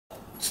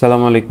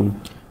আসসালামু আলাইকুম।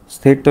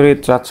 স্থির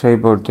তড়িৎ রাজশাহী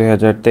বোর্ড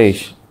 2023।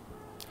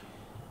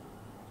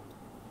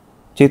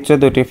 চিত্রে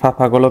দুটি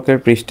ফাঁপা গোলকের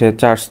পৃষ্ঠে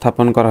চার্জ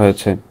স্থাপন করা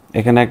হয়েছে।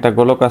 এখানে একটা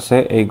গোলক আছে,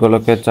 এই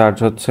গোলকের চার্জ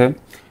হচ্ছে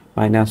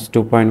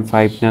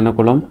 -2.5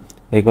 ন্যানোকুলম,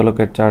 এই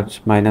গোলকের চার্জ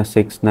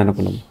 -6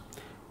 ন্যানোকুলম।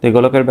 এই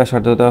গোলকের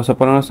ব্যাসার্ধ দেওয়া আছে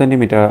 15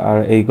 সেন্টিমিটার আর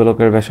এই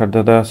গোলকের ব্যাসার্ধ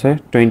দেওয়া আছে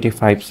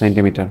 25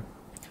 সেন্টিমিটার।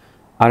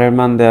 আর এর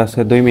মান দেওয়া আছে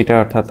 2 মিটার,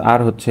 অর্থাৎ আর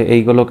হচ্ছে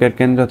এই গোলকের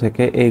কেন্দ্র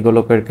থেকে এই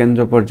গোলকের কেন্দ্র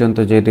পর্যন্ত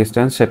যে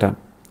ডিস্টেন্স সেটা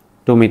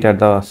 2 মিটার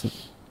দেওয়া আছে।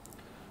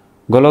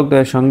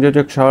 গোলকদ্বয়ের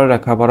সংযোজক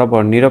সরলরেখা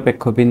বরাবর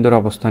নিরপেক্ষ বিন্দুর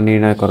অবস্থান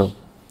নির্ণয় করো।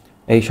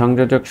 এই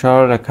সংযোজক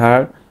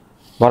সরলরেখার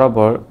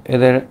বরাবর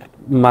এদের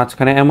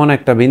মাঝখানে এমন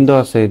একটা বিন্দু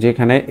আছে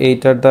যেখানে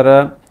এইটার দ্বারা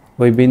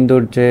ওই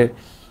বিন্দুর যে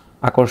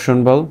আকর্ষণ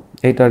বল,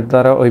 এইটার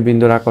দ্বারা ওই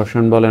বিন্দুর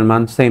আকর্ষণ বলের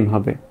মান সেম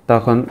হবে,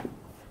 তখন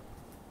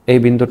এই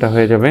বিন্দুটা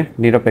হয়ে যাবে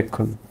নিরপেক্ষ।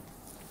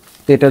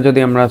 এটা যদি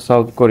আমরা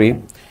সলভ করি,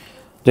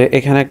 যে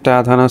এখানে একটা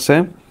আধান আছে,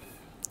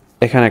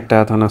 এখানে একটা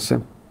আধান আছে,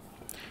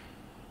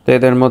 তো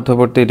এদের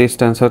মধ্যবর্তী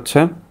ডিস্টেন্স হচ্ছে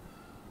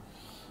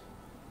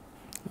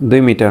 2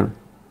 মিটার।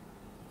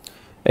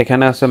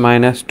 এখানে আছে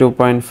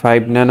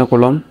 -2.5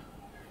 ন্যানোকুলম,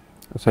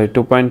 সরি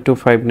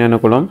 2.25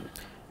 ন্যানোকুলম,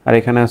 আর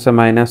এখানে আছে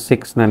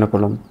 -6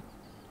 ন্যানোকুলম।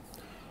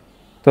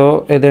 তো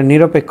এদের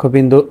নিরপেক্ষ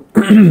বিন্দু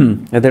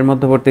এদের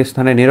মধ্যবর্তী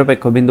স্থানে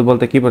নিরপেক্ষ বিন্দু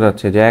বলতে কি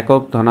বোঝাচ্ছে? যে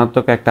একক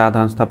ধনাত্মক একটা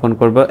আধান স্থাপন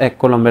করব, 1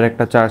 কুলম্বের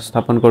একটা চার্জ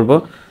স্থাপন করব,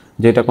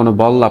 যেটা কোনো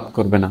বল লাভ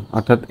করবে না,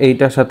 অর্থাৎ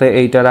এইটার সাথে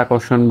এইটার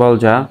আকর্ষণ বল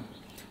যা,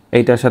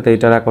 এইটার সাথে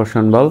এইটার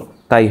আকর্ষণ বল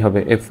তাই হবে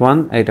F1,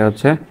 এটা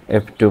হচ্ছে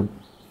F2।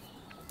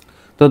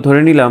 তো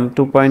ধরে নিলাম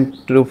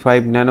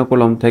 2.25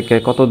 ন্যানোকুলম থেকে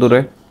কত দূরে,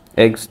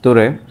 x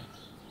দূরে,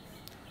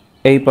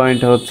 এই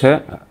পয়েন্ট হচ্ছে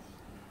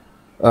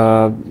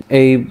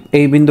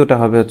এই বিন্দুটা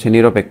হবে হচ্ছে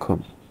নিরপেক্ষ।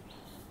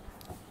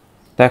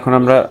 তো এখন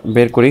আমরা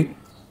বের করি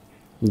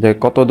যে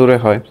কত দূরে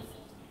হয়।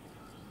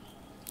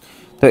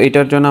 তো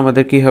এটার জন্য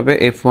আমাদের কি হবে,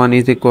 F1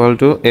 is equal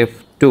to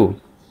F2।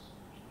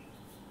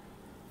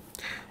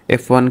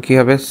 F1 কি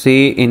হবে, C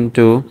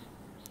ইন্টু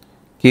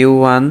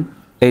Q1,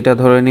 এইটা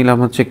ধরে নিলাম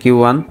হচ্ছে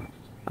Q1,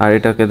 আর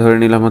এটাকে ধরে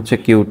নিলাম হচ্ছে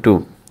Q2,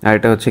 আর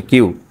এটা হচ্ছে Q।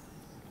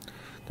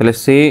 তাহলে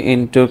C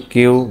into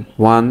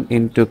Q1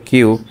 into Q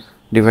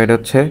divide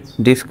হচ্ছে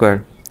ডি স্কোয়ার।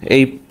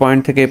 এই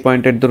পয়েন্ট থেকে এই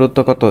পয়েন্টের দূরত্ব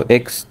কত,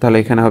 x, তাহলে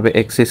এখানে হবে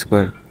x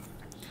square.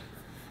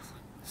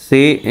 C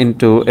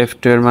into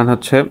F2 এর মান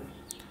হচ্ছে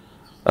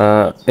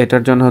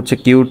এটার জন্য হচ্ছে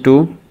Q2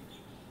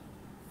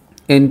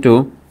 ইন্টু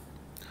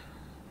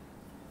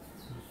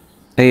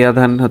এই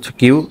আধান হচ্ছে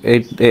Q,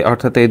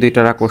 অর্থাৎ এই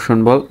দুইটার আকর্ষণ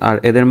বল, আর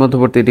এদের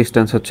মধ্যবর্তী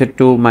ডিস্টেন্স হচ্ছে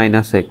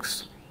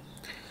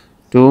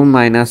 2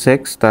 -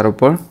 x, তার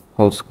উপর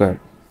হোল স্কোয়ার।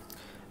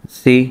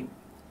 C,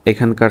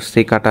 এখানকার C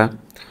কাটা,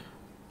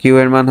 Q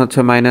এর মান হচ্ছে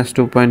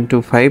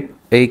 -2.25,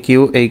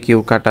 এই কিউ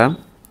কাটা,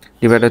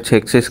 ডিভাইড হচ্ছে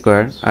x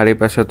স্কোয়ার, আর এই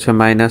পাশে হচ্ছে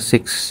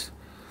 -6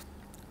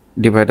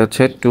 ডিভাইড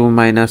হচ্ছে 2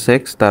 -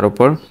 x, তার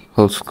উপর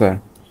হোল স্কোয়ার।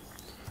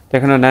 তো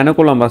এখানে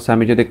ন্যানোকুলম্ব আছে,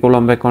 আমি যদি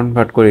কুলম্বে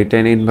কনভার্ট করি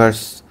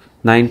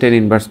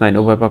 10⁻9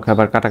 উভয় পক্ষে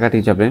আবার কাটাকাটি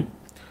যাবে।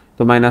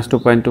 তো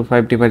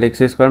 -2.25 divide x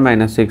square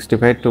 -6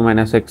 divide 2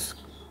 - x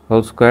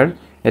whole square,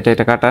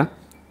 এটা কাটা,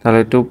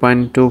 তাহলে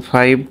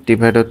 2.25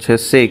 ডিভাইড হচ্ছে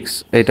 6,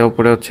 এটা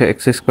উপরে হচ্ছে x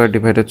স্কোয়ার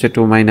ডিভাইড হচ্ছে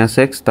 2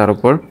 - x, তার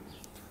উপর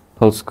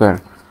হোল স্কোয়ার।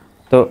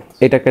 তো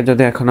এটাকে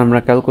যদি এখন আমরা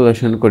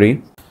ক্যালকুলেশন করি,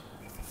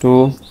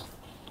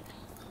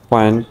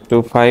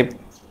 2.25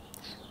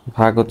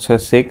 ভাগ হচ্ছে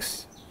 6,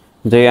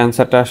 যে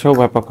অ্যান্সারটা আসে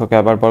উভয় পক্ষকে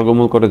আবার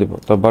বর্গমূল করে দিব।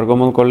 তো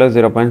বর্গমূল করলে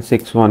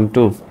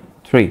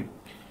 0.6123,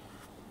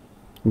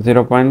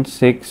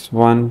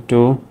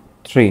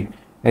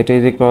 এটা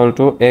is equal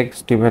to x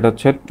divide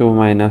হচ্ছে 2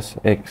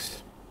 - x।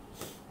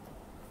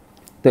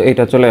 তো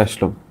এটা চলে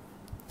আসলো।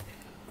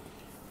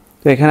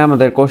 তো এখানে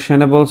আমাদের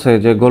কোশ্চেনে বলছে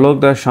যে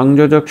গোলকদ্বয়ের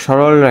সংযোজক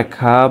সরল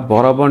রেখা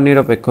বরাবর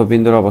নিরপেক্ষ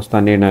বিন্দুর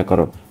অবস্থান নির্ণয়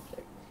করো।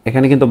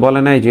 এখানে কিন্তু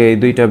বলে নাই যে এই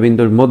দুইটা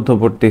বিন্দুর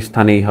মধ্যবর্তী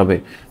স্থানেই হবে।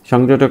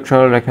 সংযোজক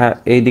সরলরেখা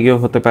এই দিকেও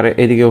হতে পারে,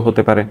 এদিকেও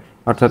হতে পারে,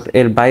 অর্থাৎ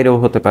এর বাইরেও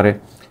হতে পারে।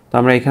 তো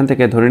আমরা এখান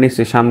থেকে ধরে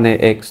নিচ্ছি সামনে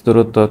x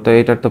দূরত্ব, তো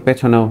এটার তো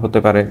পেছনেও হতে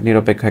পারে,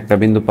 নিরপেক্ষ একটা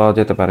বিন্দু পাওয়া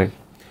যেতে পারে।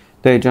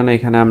 তো এই জন্য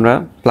এখানে আমরা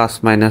প্লাস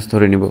মাইনাস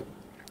ধরে নিব।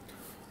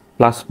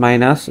 প্লাস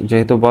মাইনাস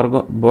যেহেতু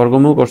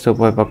বর্গমূল করছে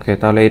উভয় পক্ষে,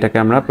 তাহলে এটাকে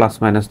আমরা প্লাস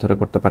মাইনাস ধরে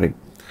করতে পারি।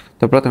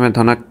 তো প্রথমে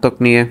ধনাত্মক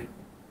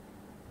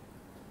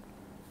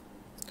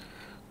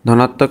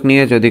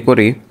নিয়ে যদি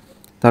করি,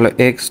 তাহলে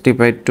x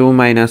ডিভাইড 2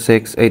 -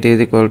 x, এটা ইজ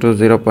ইকুয়াল টু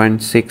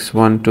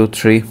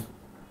 0.6123।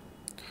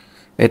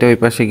 এটা ওই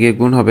পাশে গিয়ে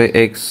গুণ হবে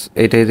x,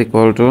 এটা ইজ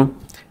ইকুয়াল টু,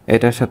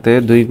 এটার সাথে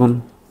 2 গুণ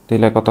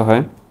দিলে কত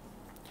হয়,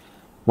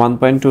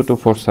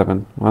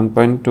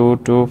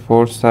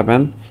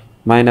 1.2247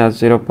 মাইনাস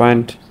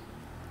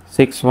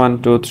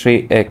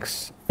 0.6123x,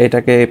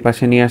 এটাকে এই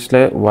পাশে নিয়ে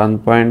আসলে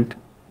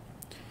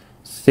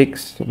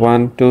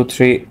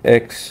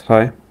 1.6123x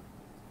হয়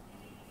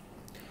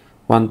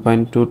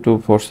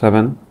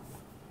 1.2247।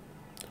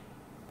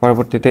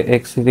 পরবর্তীতে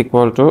x ইজ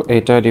ইকুয়াল টু,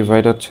 এটা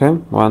ডিভাইড হচ্ছে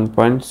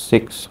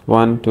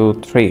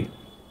 1.6123,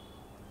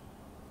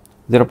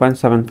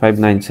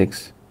 0.7596।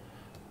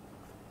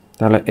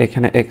 তাহলে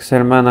এখানে x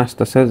এর মান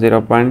আসতেছে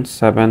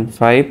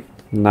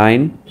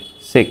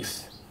 0.7596।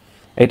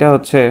 এটা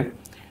হচ্ছে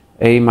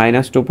এই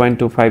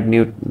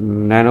 -2.25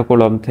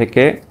 ন্যানোকুলম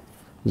থেকে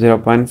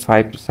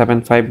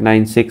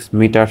 0.57596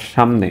 মিটার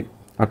সামনে,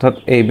 অর্থাৎ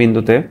এই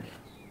বিন্দুতে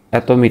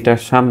এত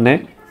মিটার সামনে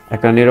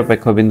একটা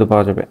নিরপেক্ষ বিন্দু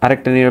পাওয়া যাবে।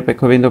 আরেকটা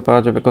নিরপেক্ষ বিন্দু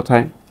পাওয়া যাবে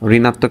কোথায়?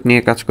 ঋণাত্মক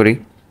নিয়ে কাজ করি।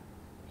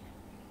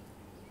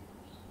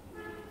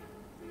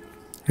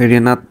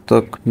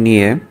 ঋণাত্মক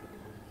নিয়ে,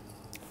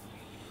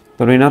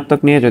 তো ঋণাত্মক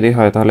নিয়ে যদি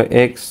হয় তাহলে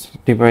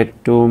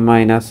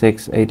x/2 - x,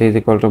 এইটা ইজ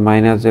ইকুয়াল টু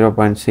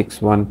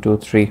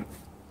 -0.6123।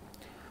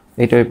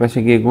 এইটা ওই পাশে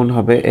গিয়ে গুণ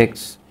হবে x,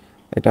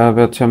 এটা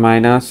হবে হচ্ছে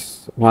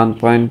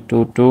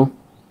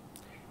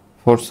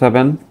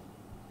 -1.2247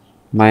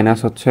 মাইনাস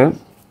হচ্ছে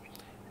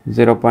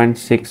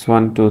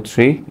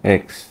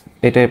 0.6123x।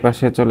 এটা এই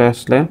পাশে চলে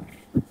আসলে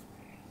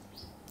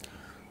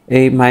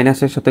এই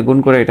মাইনাসের সাথে গুণ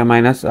করে এটা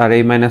মাইনাস, আর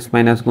এই মাইনাস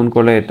মাইনাস গুণ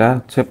করলে এটা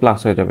হচ্ছে প্লাস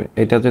হয়ে যাবে।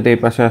 এটা যদি এই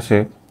পাশে আসে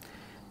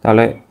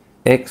তাহলে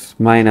x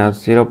মাইনাস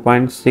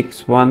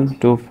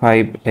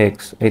 0.6125x,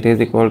 এটা ইজ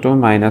ইকুয়াল টু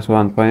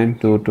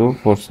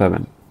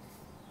 -1.2247।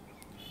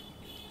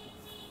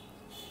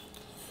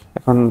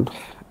 এখন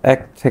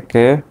 1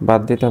 থেকে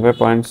বাদ দিতে হবে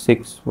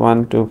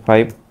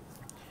 0.6125,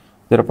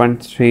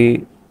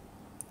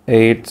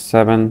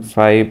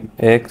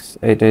 0.3875x,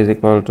 এটা ইজ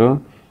ইকুয়াল টু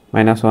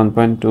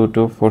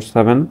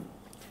 -1.2247।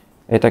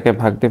 এটাকে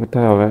ভাগ দিতে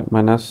হবে,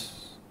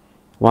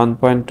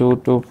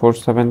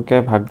 -1.2247কে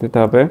ভাগ দিতে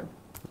হবে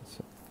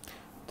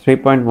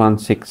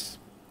 3.16,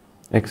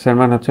 x এর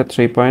মান হচ্ছে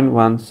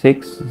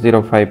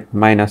 3.1605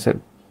 মাইনাসের।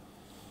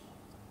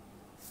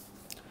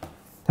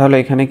 তাহলে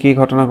এখানে কি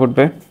ঘটনা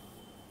ঘটবে,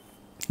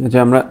 যে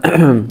আমরা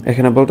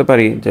এখানে বলতে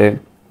পারি যে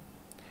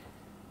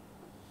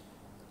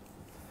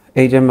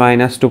এই যে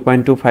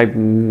 -2.25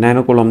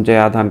 ন্যানোকুলম যে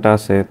আধানটা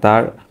আছে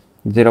তার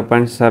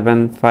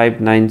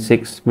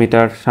 0.7596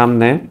 মিটার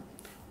সামনে,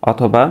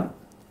 অথবা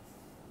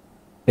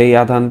এই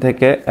আধান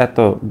থেকে এত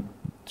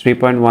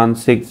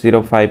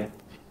 3.1605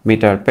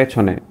 মিটার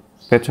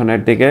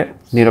পেছনের দিকে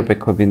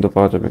নিরপেক্ষ বিন্দু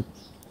পাওয়া যাবে।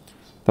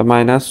 তো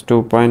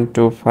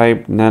 -2.25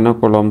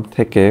 ন্যানোকুলম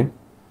থেকে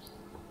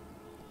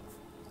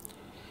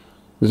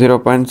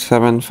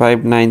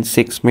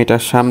 0.7596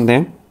 মিটার সামনে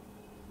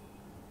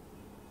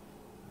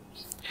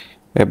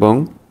এবং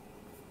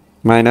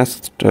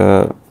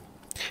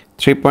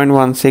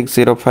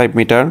 -3.1605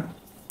 মিটার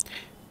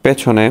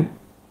পেছনে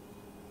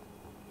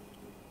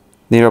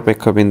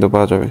নিরপেক্ষ বিন্দু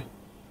পাওয়া যাবে।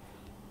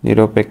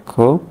 নিরপেক্ষ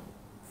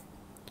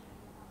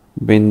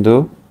বিন্দু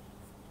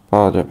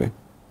পাওয়া যাবে।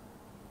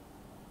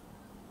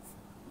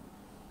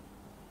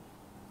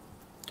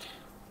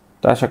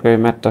 তো আশা করি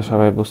ম্যাথটা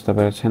সবাই বুঝতে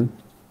পেরেছেন।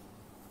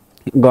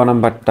 গ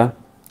নাম্বারটা,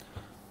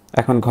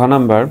 এখন ঘ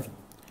নাম্বার।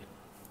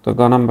 তো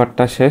গ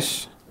নাম্বারটা শেষ,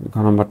 ঘ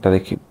নাম্বারটা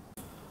দেখি।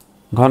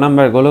 ঘ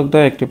নাম্বার,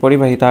 গোলকদ্বয় একটি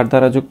পরিবাহী তার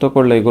দ্বারা যুক্ত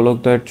করলে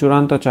গোলকদ্বয়ের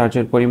চূড়ান্ত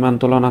চার্জের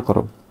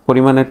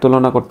পরিমাণের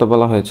তুলনা করতে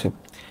বলা হয়েছে।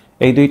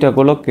 এই দুইটা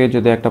গোলককে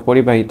যদি একটা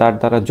পরিবাহী তার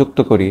দ্বারা যুক্ত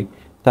করি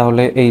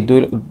তাহলে এই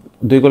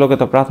দুই গোলকে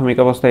তো প্রাথমিক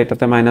অবস্থায়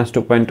এটাতে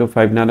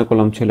 -2.25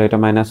 ন্যানোকুলম ছিল, এটা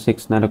 -6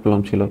 ন্যানোকুলম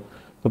ছিল।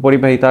 তো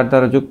পরিবাহী তার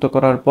দ্বারা যুক্ত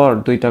করার পর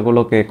দুইটা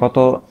গোলকে কত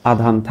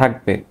আধান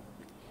থাকবে,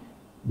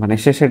 মানে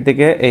শেষের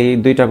দিকে এই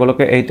দুইটা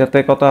গোলকে এইটাতে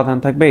কত আধান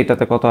থাকবে,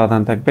 এইটাতে কত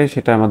আধান থাকবে,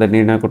 সেটা আমাদের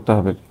নির্ণয় করতে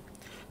হবে।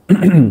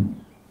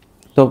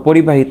 তো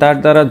পরিবাহী তার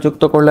দ্বারা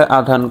যুক্ত করলে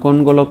আধান কোন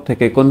গোলক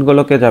থেকে কোন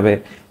গোলকে যাবে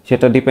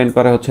সেটা ডিপেন্ড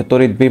করে হচ্ছে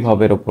তড়িৎ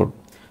বিভবের উপর।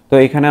 তো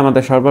এখানে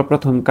আমাদের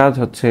সর্বপ্রথম কাজ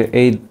হচ্ছে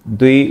এই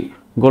দুই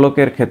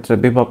গোলকের ক্ষেত্রে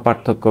বিভব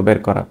পার্থক্য বের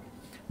করা,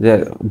 যে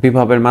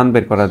বিভবের মান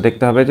বের করা,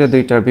 দেখতে হবে যে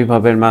দুইটার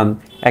বিভবের মান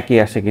একই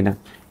আসে কিনা।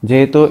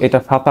 যেহেতু এটা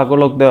ফাঁপা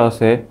গোলক দেওয়া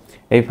আছে,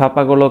 এই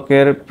ফাঁপা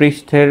গোলকের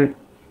পৃষ্ঠের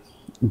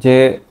যে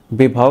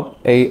বিভব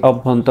এই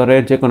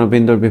অভ্যন্তরের যে কোনো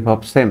বিন্দুর বিভব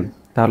সেম,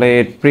 তাহলে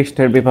এর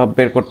পৃষ্ঠের বিভব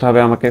বের করতে হবে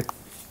আমাকে,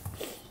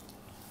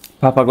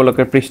 ফাঁপা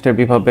গোলকের পৃষ্ঠের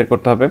বিভব বের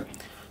করতে হবে।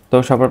 তো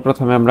সবার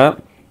প্রথমে আমরা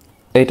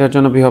এইটার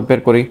জন্য বিভব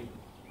বের করি।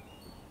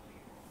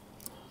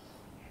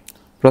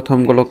 প্রথম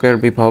গোলকের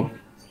বিভব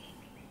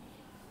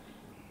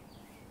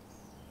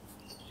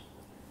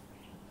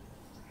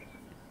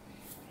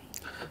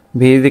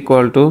V is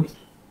equal to,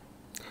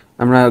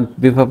 আমরা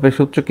বিভবের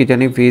সূত্র কি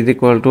জানি, V is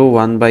equal to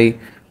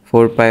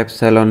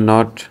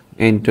 1/4πε0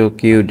 into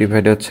Q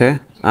divide হচ্ছে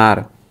আর,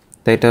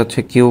 তো এটা হচ্ছে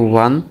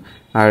Q1,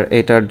 আর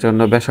এটার জন্য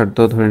ব্যাসার্ধ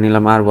ধরে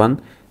নিলাম R1।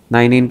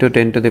 9 ×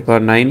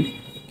 10⁹,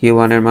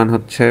 Q1 এর মান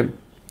হচ্ছে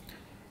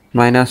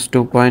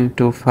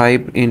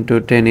 -2.25 ×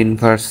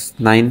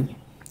 10⁻৯,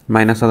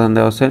 মাইনাস আধান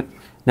দেওয়া আছে,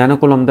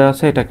 ন্যানোকুলম দেওয়া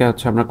আছে, এটাকে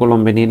হচ্ছে আমরা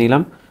কুলম্বে নিয়ে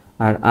নিলাম।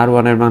 আর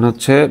R1 এর মান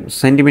হচ্ছে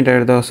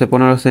সেন্টিমিটারে দেওয়া আছে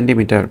 15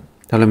 সেন্টিমিটার,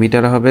 তাহলে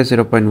মিটারে হবে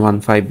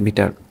 0.15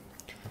 মিটার।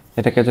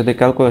 এটাকে যদি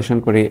ক্যালকুলেশন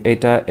করি,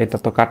 এটা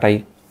তো কাটাই,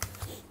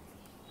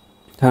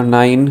 তাহলে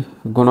 9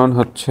 গুণন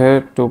হচ্ছে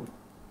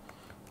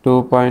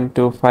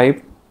 2.25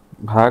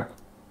 ভাগ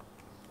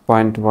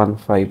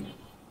 0.15,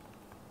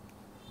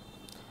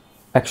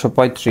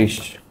 135,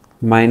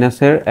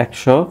 মাইনাসের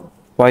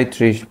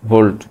 135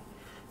 ভোল্ট।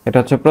 এটা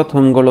হচ্ছে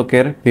প্রথম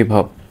গোলকের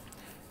বিভব।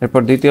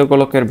 এরপর দ্বিতীয়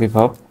গোলকের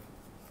বিভব,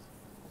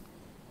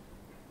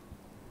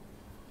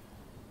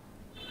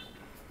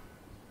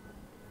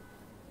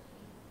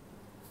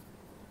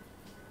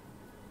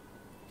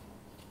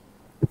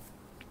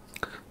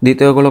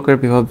 দ্বিতীয় গোলকের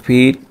বিভব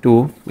V2,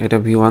 এটা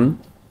V1,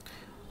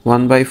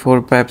 1/4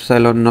 pi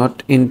epsilon not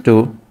into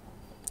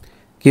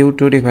Q2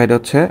 divide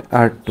হচ্ছে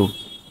R2,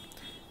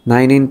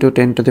 9 ইন্টু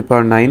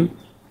 10⁻9,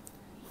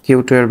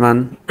 Q2 এর মান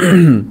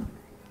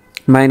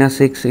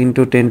 -6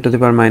 ইন্টু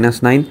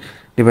 10⁻9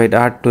 ডিভাইড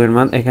R2 এর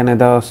মান এখানে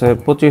দেওয়া আছে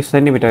 25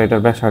 সেন্টিমিটার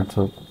এটার ব্যাসার্ধ,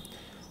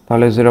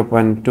 তাহলে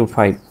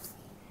 0.25।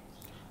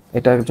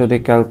 এটা যদি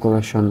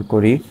ক্যালকুলেশন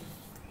করি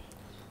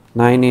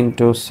 9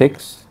 ইন্টু 6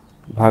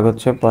 ভাগ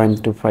হচ্ছে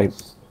 0.25,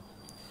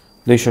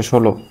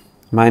 216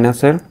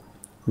 মাইনাসের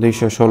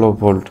 216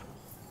 ভোল্ট।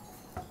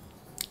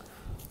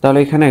 তাহলে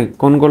এখানে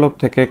কোন গোলক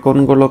থেকে কোন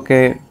গোলকে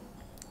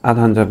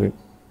আধান যাবে?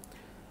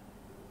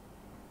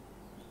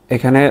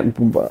 এখানে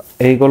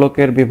এই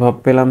গোলকের বিভব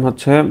পেলাম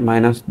হচ্ছে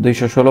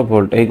 -216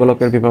 ভোল্ট, এই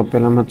গোলকের বিভব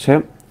পেলাম হচ্ছে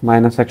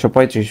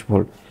 -135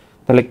 ভোল্ট।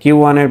 তাহলে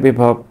Q1 এর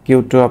বিভব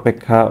Q2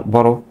 অপেক্ষা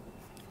বড়,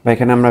 বা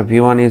এখানে আমরা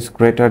V1 is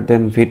greater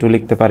than V2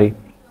 লিখতে পারি।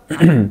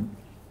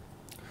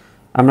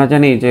 আমরা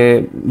জানি যে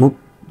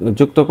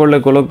যুক্ত করলে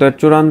গোলকদ্বয়ের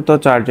চূড়ান্ত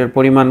চার্জের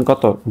পরিমাণ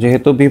কত,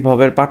 যেহেতু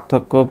বিভবের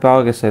পার্থক্য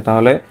পাওয়া গেছে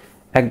তাহলে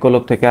এক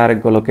গোলক থেকে আরেক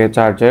গোলকে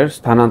চার্জের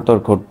স্থানান্তর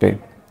ঘটবে।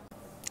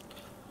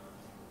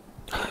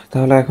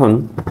 তাহলে এখন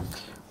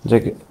যে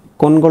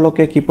কোন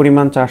গোলকে কি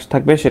পরিমাণ চার্জ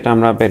থাকবে সেটা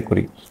আমরা বের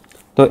করি।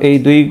 তো এই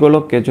দুই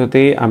গোলককে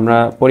যদি আমরা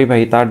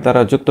পরিবাহী তার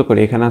দ্বারা যুক্ত করি,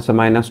 এখানে আছে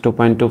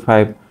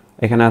 -2.25,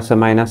 এখানে আছে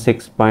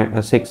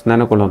 -6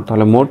 ন্যানোকুলম,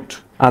 তাহলে মোট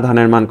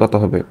আধানের মান কত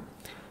হবে?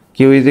 Q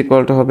ইজ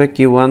ইকুয়াল টু হবে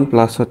Q1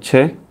 প্লাস হচ্ছে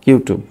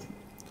Q2।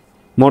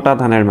 মোট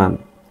আধানের মান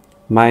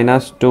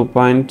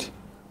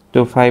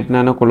 -2.25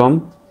 ন্যানোকুলম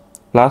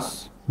প্লাস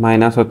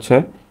মাইনাস হচ্ছে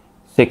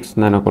 6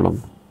 ন্যানোকুলম।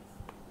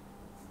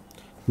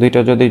 দুইটা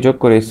যদি যোগ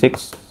করি 6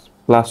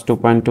 প্লাস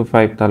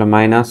 2.25 তাহলে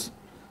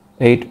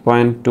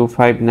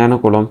 -8.25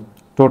 ন্যানোকুলম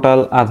টোটাল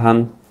আধান।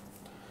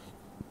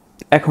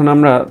 এখন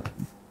আমরা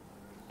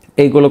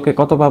এইগুলোকে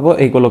কত পাবো,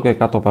 এইগুলোকে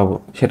কত পাবো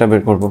সেটা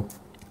বের করব।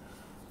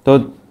 তো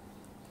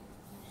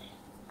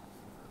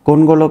কোন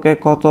গোলকে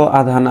কত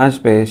আধান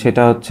আসবে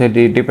সেটা হচ্ছে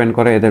ডিপেন্ড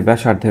করে এদের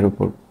ব্যাসার্ধের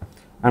উপর।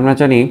 আমরা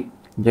জানি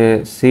যে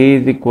C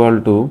is equal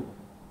to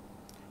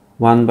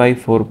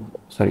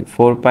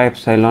 4 pi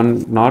epsilon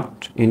not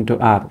into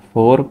R,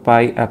 4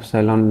 pi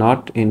epsilon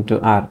not into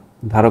R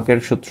ধারকের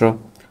সূত্র।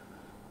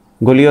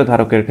 গোলীয়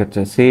ধারকের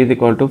ক্ষেত্রে C is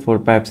equal to 4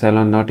 pi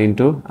epsilon not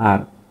into R।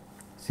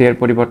 C এর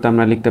পরিবর্তে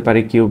আমরা লিখতে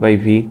পারি Q বাই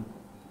V,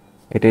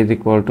 এটা is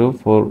equal to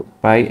 4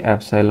 pi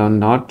epsilon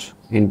not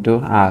into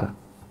R।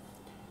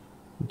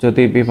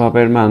 যদি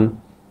বিভবের মান,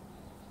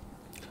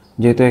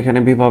 যেহেতু এখানে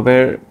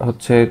বিভবের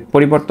হচ্ছে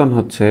পরিবর্তন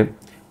হচ্ছে,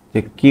 যে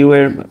কিউ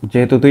এর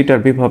যেহেতু দুইটার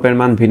বিভবের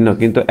মান ভিন্ন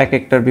কিন্তু এক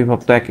একটার বিভব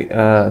তো এক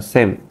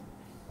সেম,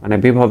 মানে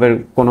বিভবের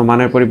কোনো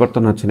মানের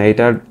পরিবর্তন হচ্ছে না।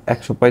 এটার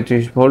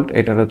 135 ভোল্ট,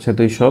 এটার হচ্ছে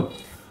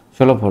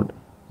 216 ভোল্ট।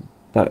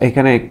 তা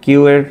এখানে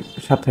কিউ এর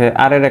সাথে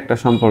আর এর একটা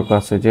সম্পর্ক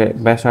আছে, যে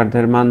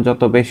ব্যাসার্ধের মান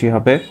যত বেশি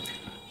হবে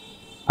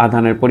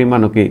আধানের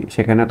পরিমাণও কি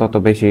সেখানে তত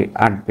বেশি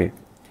আটবে।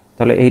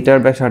 তাহলে এইটার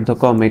ব্যাসার্ধ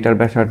কম, এইটার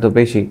ব্যাসার্ধ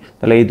বেশি,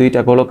 তাহলে এই দুইটা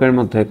গোলকের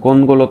মধ্যে কোন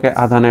গোলকে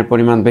আধানের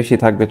পরিমাণ বেশি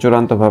থাকবে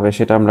চূড়ান্তভাবে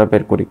সেটা আমরা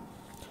বের করি।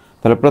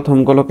 তাহলে প্রথম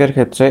গোলকের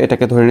ক্ষেত্রে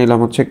এটাকে ধরে নিলাম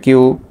হচ্ছে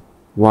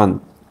Q1,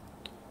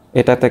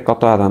 এটাতে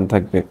কত আধান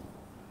থাকবে?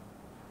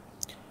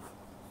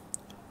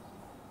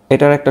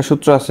 এটার একটা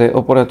সূত্র আছে,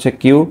 ওপরে হচ্ছে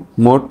Q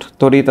মোট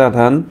তড়িৎ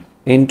আধান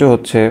ইনটু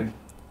হচ্ছে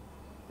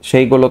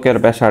সেই গোলকের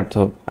ব্যাসার্ধ,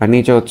 আর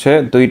নিচে হচ্ছে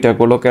দুইটা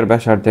গোলকের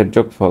ব্যাসার্ধের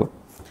যোগফল।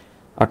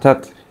 অর্থাৎ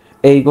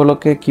এই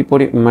গোলকে কি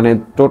মানে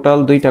টোটাল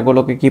দুইটা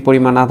গোলকে কি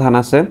পরিমাণ আধান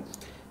আছে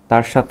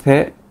তার সাথে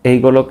এই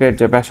গোলকের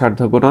যে ব্যাসার্ধ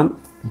গুণন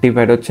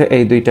ডিভাইড হচ্ছে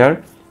এই দুইটার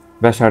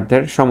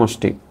ব্যাসার্ধের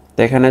সমষ্টি। তো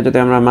এখানে যদি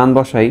আমরা মান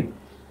বসাই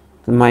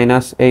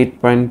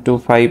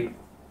 -8.25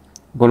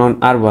 গুণন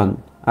R1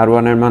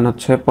 এর মান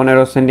হচ্ছে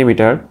 15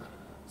 সেন্টিমিটার,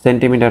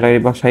 সেন্টিমিটারে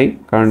বসাই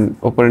কারণ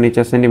উপরে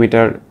নিচে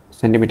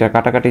সেন্টিমিটার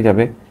কাটাকাটি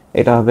যাবে,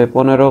 এটা হবে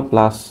 15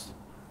 প্লাস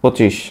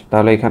 25,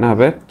 তাহলে এখানে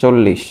হবে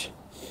 40।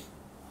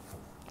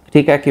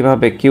 ঠিক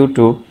একইভাবে Q2,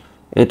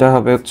 এটা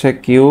হবে হচ্ছে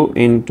Q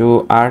ইন্টু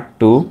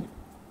R2,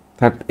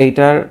 অর্থাৎ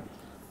এইটার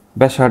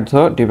ব্যাসার্ধ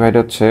ডিভাইড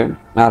হচ্ছে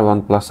R1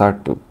 প্লাস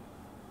R2।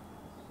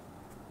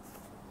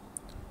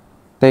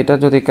 তো এটা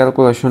যদি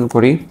ক্যালকুলেশন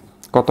করি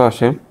কত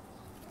আসে,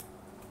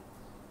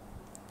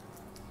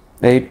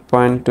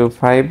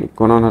 8.25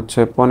 গুণন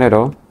হচ্ছে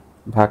 15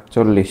 ভাগ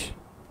 40,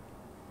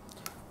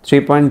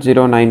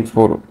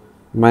 3.094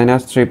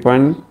 মাইনাস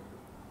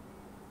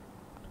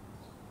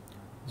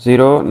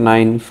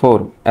 3.094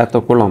 এত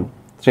কুলম,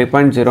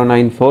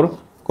 3.094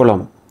 কুলম।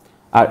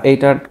 আর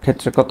এইটার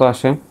ক্ষেত্রে কত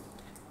আসে,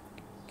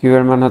 কিউ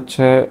এর মান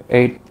হচ্ছে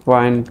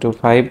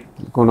 8.25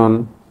 গুণন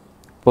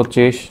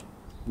 25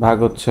 ভাগ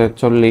হচ্ছে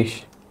 40,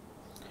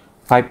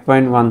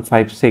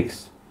 5.156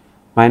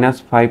 মাইনাস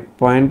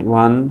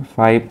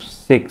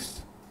 5.156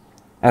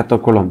 এত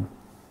কুলম।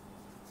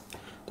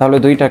 তাহলে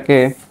দুইটাকে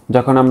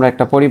যখন আমরা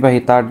একটা পরিবাহী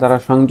তার দ্বারা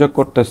সংযোগ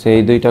করতেছি,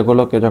 এই দুইটা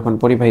গোলকে যখন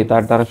পরিবাহী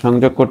তার দ্বারা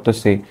সংযোগ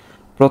করতেছি,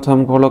 প্রথম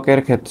গোলকের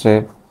ক্ষেত্রে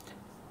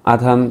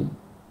আধান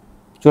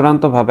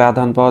চূড়ান্তভাবে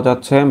আধান পাওয়া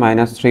যাচ্ছে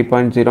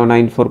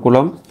 -3.094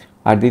 কুলম,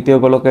 আর দ্বিতীয়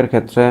গোলকের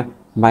ক্ষেত্রে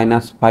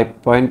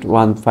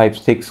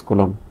 -5.156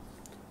 কুলম।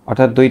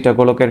 অর্থাৎ দুইটা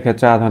গোলকের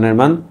ক্ষেত্রে আধানের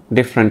মান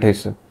ডিফারেন্ট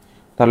হয়েছে।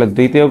 তাহলে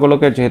দ্বিতীয়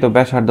গোলকের যেহেতু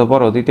ব্যাসার্ধ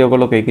বড়, দ্বিতীয়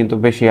গোলকেই কিন্তু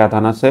বেশি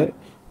আধান আছে,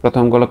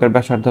 প্রথম গোলকের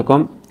ব্যাসার্ধ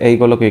কম, এই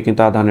গোলকেই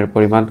কিন্তু আধানের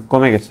পরিমাণ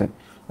কমে গেছে।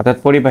 অর্থাৎ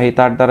পরিবাহী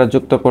তার দ্বারা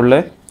যুক্ত করলে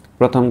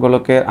প্রথম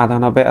গোলকের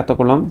আধান হবে এত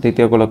কুলম্ব,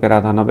 দ্বিতীয় গোলকের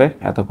আধান হবে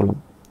এত কুলম্ব।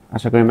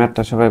 আশা করি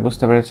ম্যাথটা সবাই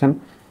বুঝতে পেরেছেন।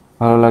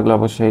 ভালো লাগলে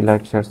অবশ্যই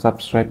লাইক শেয়ার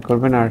সাবস্ক্রাইব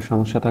করবেন, আর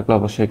সমস্যা থাকলে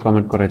অবশ্যই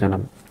কমেন্ট করে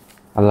জানাবেন।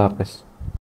 আল্লাহ হাফেজ।